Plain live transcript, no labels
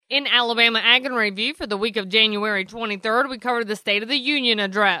In Alabama Ag and Review for the week of January 23rd, we covered the State of the Union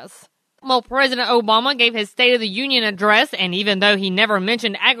address. Well, President Obama gave his State of the Union address, and even though he never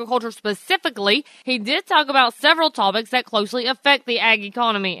mentioned agriculture specifically, he did talk about several topics that closely affect the ag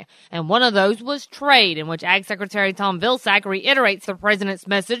economy. And one of those was trade, in which Ag Secretary Tom Vilsack reiterates the president's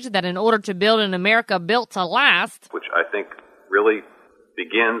message that in order to build an America built to last, which I think really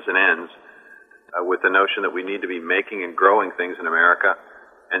begins and ends with the notion that we need to be making and growing things in America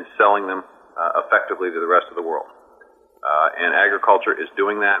and selling them effectively to the rest of the world. And agriculture is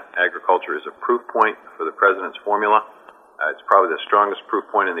doing that. Agriculture is a proof point for the president's formula. It's probably the strongest proof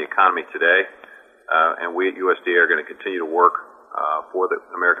point in the economy today. And we at USDA are going to continue to work for the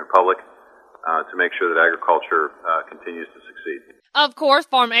American public to make sure that agriculture continues to succeed. Of course,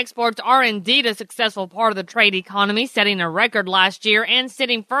 farm exports are indeed a successful part of the trade economy, setting a record last year and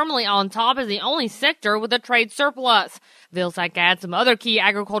sitting firmly on top as the only sector with a trade surplus. Vilsack adds some other key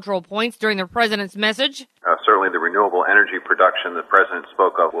agricultural points during the president's message. Certainly the renewable energy production the president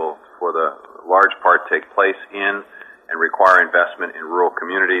spoke of will, for the large part, take place in and require investment in rural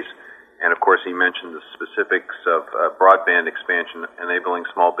communities. And, of course, he mentioned the specifics of broadband expansion, enabling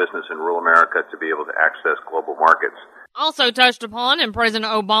small business in rural America to be able to access global markets. Also touched upon in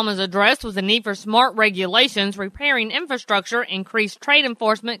President Obama's address was the need for smart regulations, repairing infrastructure, increased trade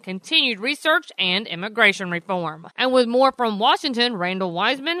enforcement, continued research, and immigration reform. And with more from Washington, Randall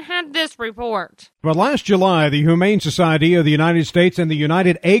Wiseman had this report. But last July, the Humane Society of the United States and the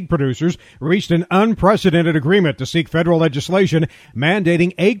United Egg Producers reached an unprecedented agreement to seek federal legislation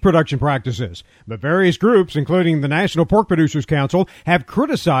mandating egg production practices. But various groups, including the National Pork Producers Council, have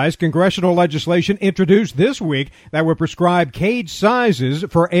criticized congressional legislation introduced this week that would prescribe cage sizes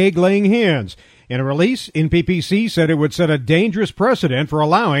for egg-laying hens. In a release, NPPC said it would set a dangerous precedent for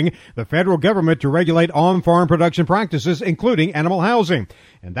allowing the federal government to regulate on-farm production practices, including animal housing.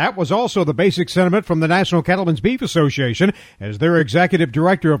 And that was also the basic sentiment from the National Cattlemen's Beef Association, as their Executive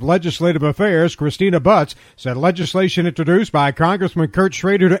Director of Legislative Affairs, Christina Butts, said legislation introduced by Congressman Kurt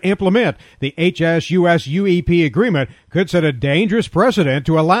Schrader to implement the HSUS-UEP agreement could set a dangerous precedent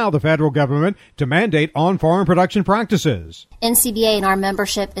to allow the federal government to mandate on-farm production practices. NCBA and our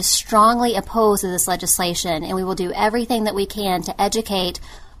membership is strongly opposed to this legislation, and we will do everything that we can to educate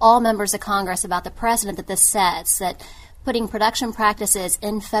all members of Congress about the precedent that this sets, that putting production practices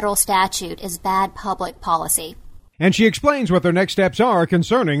in federal statute is bad public policy. And she explains what their next steps are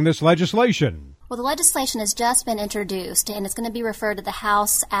concerning this legislation. Well, the legislation has just been introduced, and it's going to be referred to the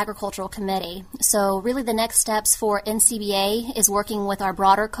House Agricultural Committee. So really the next steps for NCBA is working with our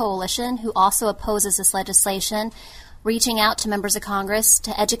broader coalition, who also opposes this legislation, reaching out to members of Congress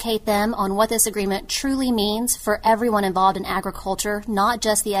to educate them on what this agreement truly means for everyone involved in agriculture, not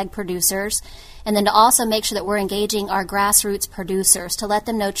just the egg producers, and then to also make sure that we're engaging our grassroots producers to let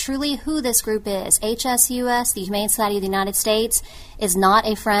them know truly who this group is. HSUS, the Humane Society of the United States, is not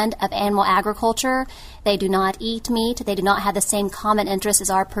a friend of animal agriculture. They do not eat meat. They do not have the same common interests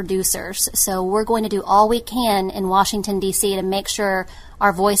as our producers. So we're going to do all we can in Washington, D.C. to make sure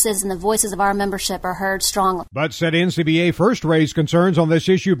our voices and the voices of our membership are heard strongly. But said NCBA first raised concerns on this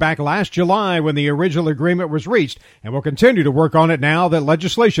issue back last July when the original agreement was reached, and will continue to work on it now that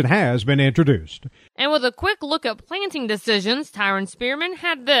legislation has been introduced. And with a quick look at planting decisions, Tyron Spearman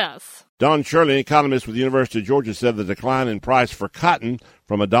had this. Don Shirley, economist with the University of Georgia, said the decline in price for cotton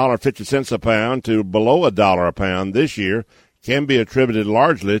from $1.50 a pound to below $1 a pound this year can be attributed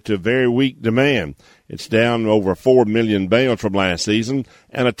largely to very weak demand. It's down over 4 million bales from last season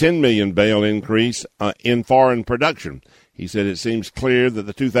and a 10 million bale increase in foreign production. He said it seems clear that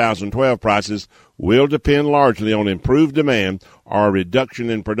the 2012 prices will depend largely on improved demand or a reduction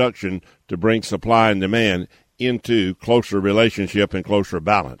in production to bring supply and demand into closer relationship and closer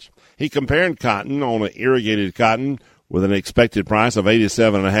balance. He compared cotton on irrigated cotton with an expected price of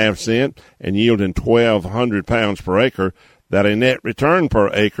 87.5 cents and yielding 1,200 pounds per acre, that a net return per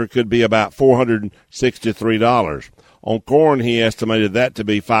acre could be about $463. On corn, he estimated that to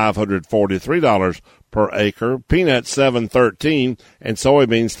be $543 per acre, peanuts $713, and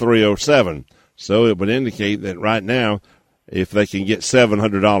soybeans $307. So it would indicate that right now, if they can get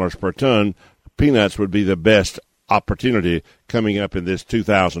 $700 per ton, peanuts would be the best opportunity coming up in this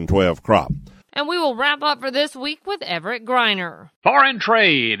 2012 crop. And we will wrap up for this week with Everett Griner. Foreign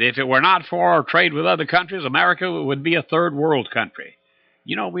trade. If it were not for our trade with other countries, America would be a third world country.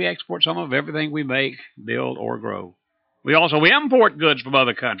 You know, we export some of everything we make, build, or grow. We also import goods from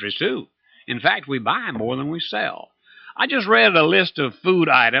other countries, too. In fact, we buy more than we sell. I just read a list of food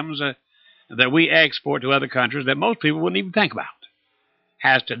items that we export to other countries that most people wouldn't even think about.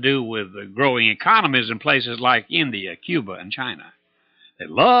 Has to do with the growing economies in places like India, Cuba, and China. They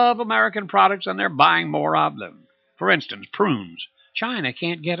love American products, and they're buying more of them. For instance, prunes. China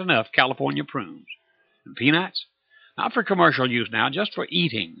can't get enough California prunes. And peanuts? Not for commercial use now, just for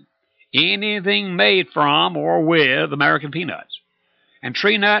eating. Anything made from or with American peanuts. And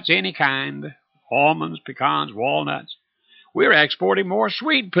tree nuts, any kind. Almonds, pecans, walnuts. We're exporting more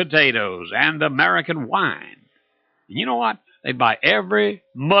sweet potatoes and American wine. And you know what? They'd buy every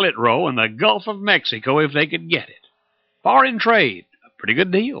mullet row in the Gulf of Mexico if they could get it. Foreign trade, a pretty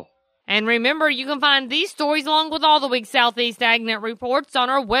good deal. And remember, you can find these stories along with all the week's Southeast AgNet reports on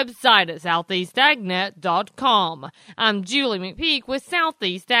our website at southeastagnet.com. I'm Julie McPeak with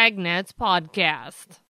Southeast AgNet's podcast.